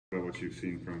what you've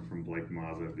seen from Blake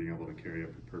Mazza being able to carry up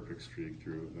a perfect streak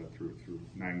through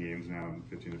 9 games now and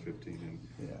 15 to 15.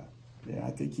 And yeah,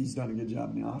 I think he's done a good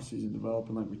job in the offseason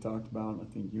developing, like we talked about. I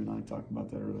think you and I talked about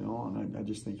that early on. I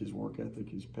just think his work ethic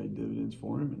has paid dividends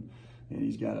for him, and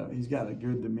he's got a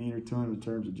good demeanor to him in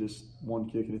terms of just one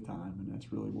kick at a time, and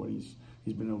that's really what he's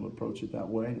been able to approach it that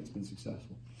way, and it's been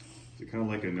successful. Is it kind of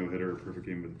like a no-hitter or perfect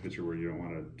game with a pitcher where you don't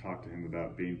want to talk to him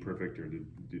about being perfect, or do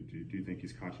you think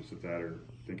he's conscious of that or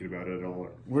thinking about it at all?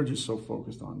 Or? We're just so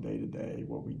focused on day-to-day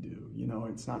what we do. You know,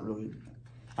 it's not really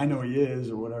 – I know he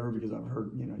is or whatever because I've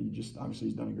heard, you know, obviously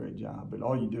he's done a great job, but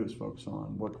all you do is focus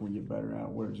on what can we get better at,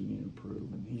 where does he need to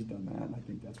improve, and he's done that, and I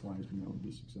think that's why he's been able to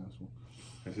be successful.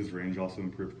 Has his range also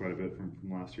improved quite a bit from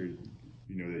last year?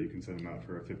 You know that you can send him out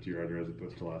for a 50-yarder as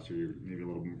opposed to last year. You're maybe a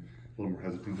little more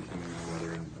hesitant depending on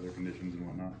weather and other conditions and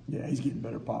whatnot. Yeah, he's getting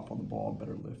better pop on the ball,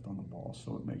 better lift on the ball,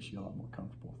 so it makes you a lot more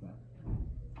comfortable with that.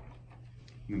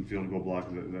 And then field goal block,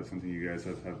 is that something you guys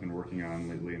have been working on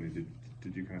lately? And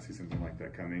did you kind of see something like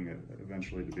that coming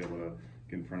eventually to be able to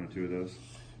get in front of 2 of those?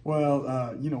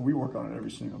 Well, you know, we work on it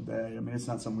every single day. I mean, it's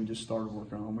not something we just started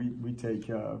working on. We take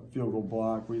field goal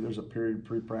block. There's a period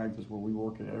pre-practice where we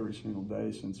work it every single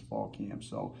day since fall camp.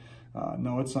 So,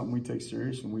 no, it's something we take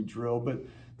serious and we drill.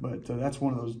 But that's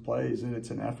one of those plays, and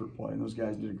it's an effort play. And those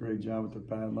guys did a great job with their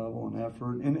pad level and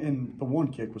effort. And the one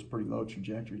kick was pretty low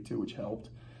trajectory too, which helped.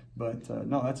 But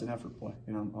no, that's an effort play,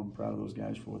 and I'm proud of those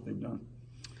guys for what they've done.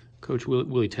 Coach,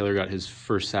 Willie Taylor got his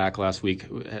first sack last week.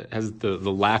 Has the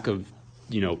lack of,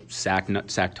 you know, sack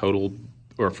total,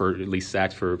 or for at least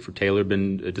sacks for Taylor,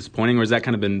 been disappointing, or has that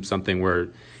kind of been something where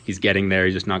he's getting there,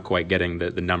 he's just not quite getting the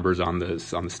numbers on the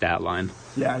stat line?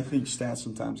 Yeah, I think stats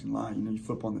sometimes can lie. You know, you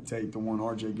flip on the tape, the one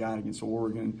RJ got against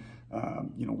Oregon,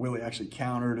 you know, Willie actually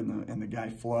countered and the guy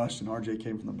flushed, and RJ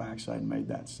came from the backside and made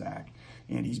that sack.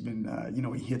 And he's been, you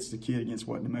know, he hits the kid against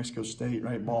New Mexico State,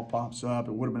 right? Ball pops up.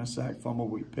 It would have been a sack fumble.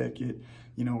 We pick it,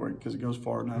 you know, because it goes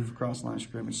far enough across the line of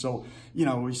scrimmage. So, you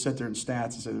know, we sit there in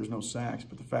stats and say there's no sacks,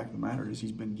 but the fact of the matter is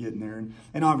he's been getting there.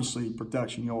 And obviously,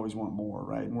 production, you always want more,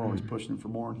 right? And we're always pushing him for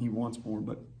more, and he wants more.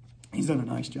 But he's done a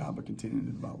nice job of continuing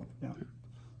to develop. Yeah.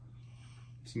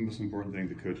 What's the most important thing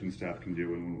the coaching staff can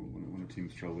do when a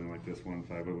team's struggling like this, 1-5?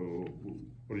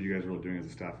 What are you guys really doing as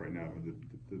a staff right now,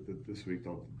 this week,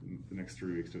 the next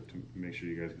 3 weeks, to make sure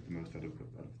you guys get the most out of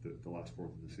the last 4th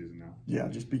of the season now? Yeah,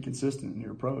 just be consistent in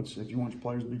your approach. If you want your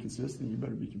players to be consistent, you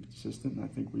better be consistent. And I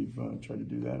think we've tried to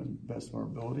do that to the best of our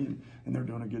ability, and they're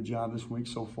doing a good job this week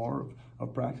so far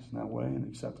of practicing that way and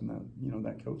accepting that, you know,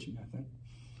 that coaching, I think.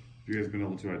 Have you guys been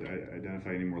able to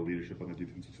identify any more leadership on the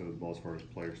defensive side of the ball as far as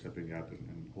players stepping up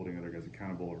and holding other guys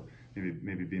accountable, or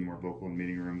maybe being more vocal in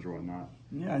meeting rooms or whatnot?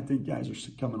 Yeah, I think guys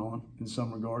are coming on in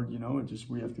some regard. You know,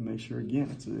 we have to make sure, again,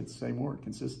 it's the same word,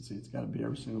 consistency. It's got to be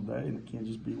every single day, and it can't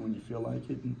just be when you feel like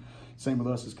it. And same with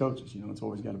us as coaches. You know, it's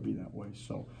always got to be that way.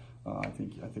 So I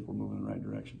think we're moving in the right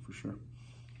direction for sure.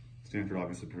 Stanford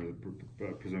obviously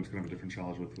presents kind of a different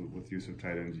challenge with use of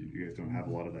tight ends. You guys don't have a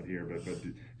lot of that here, but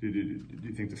do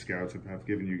you think the scouts have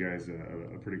given you guys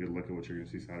a pretty good look at what you're going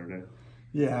to see Saturday?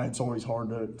 Yeah, it's always hard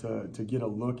to get a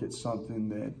look at something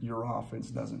that your offense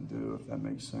doesn't do, if that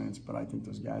makes sense. But I think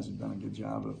those guys have done a good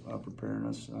job of preparing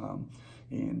us,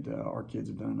 and our kids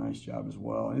have done a nice job as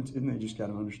well. And they just got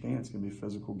to understand it's going to be a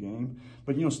physical game.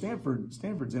 But, you know, Stanford's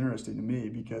interesting to me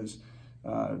because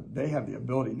they have the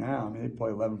ability now. I mean, they play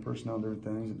 11 personnel and different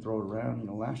things and throw it around. You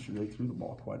know, last year they threw the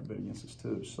ball quite a bit against us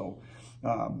too. So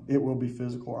it will be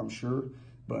physical, I'm sure,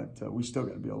 but we still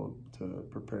got to be able to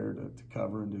prepare to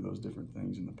cover and do those different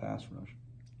things in the pass rush.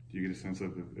 Do you get a sense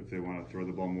of if they want to throw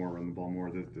the ball more, run the ball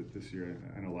more this year?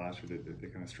 I know last year they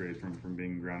kind of strayed from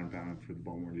being ground and pound for the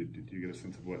ball more. Do you get a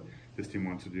sense of what this team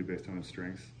wants to do based on its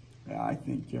strengths? Yeah, I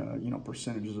think, you know,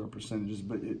 percentages are percentages,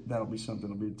 but that'll be something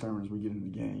that'll be determined as we get into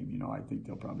the game. You know, I think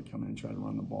they'll probably come in and try to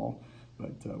run the ball,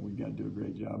 but we've got to do a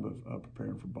great job of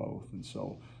preparing for both. And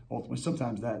so ultimately,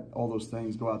 sometimes all those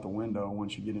things go out the window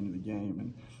once you get into the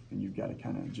game, and you've got to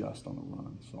kind of adjust on the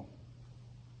run. So.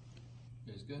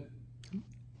 It's good.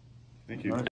 Thank you.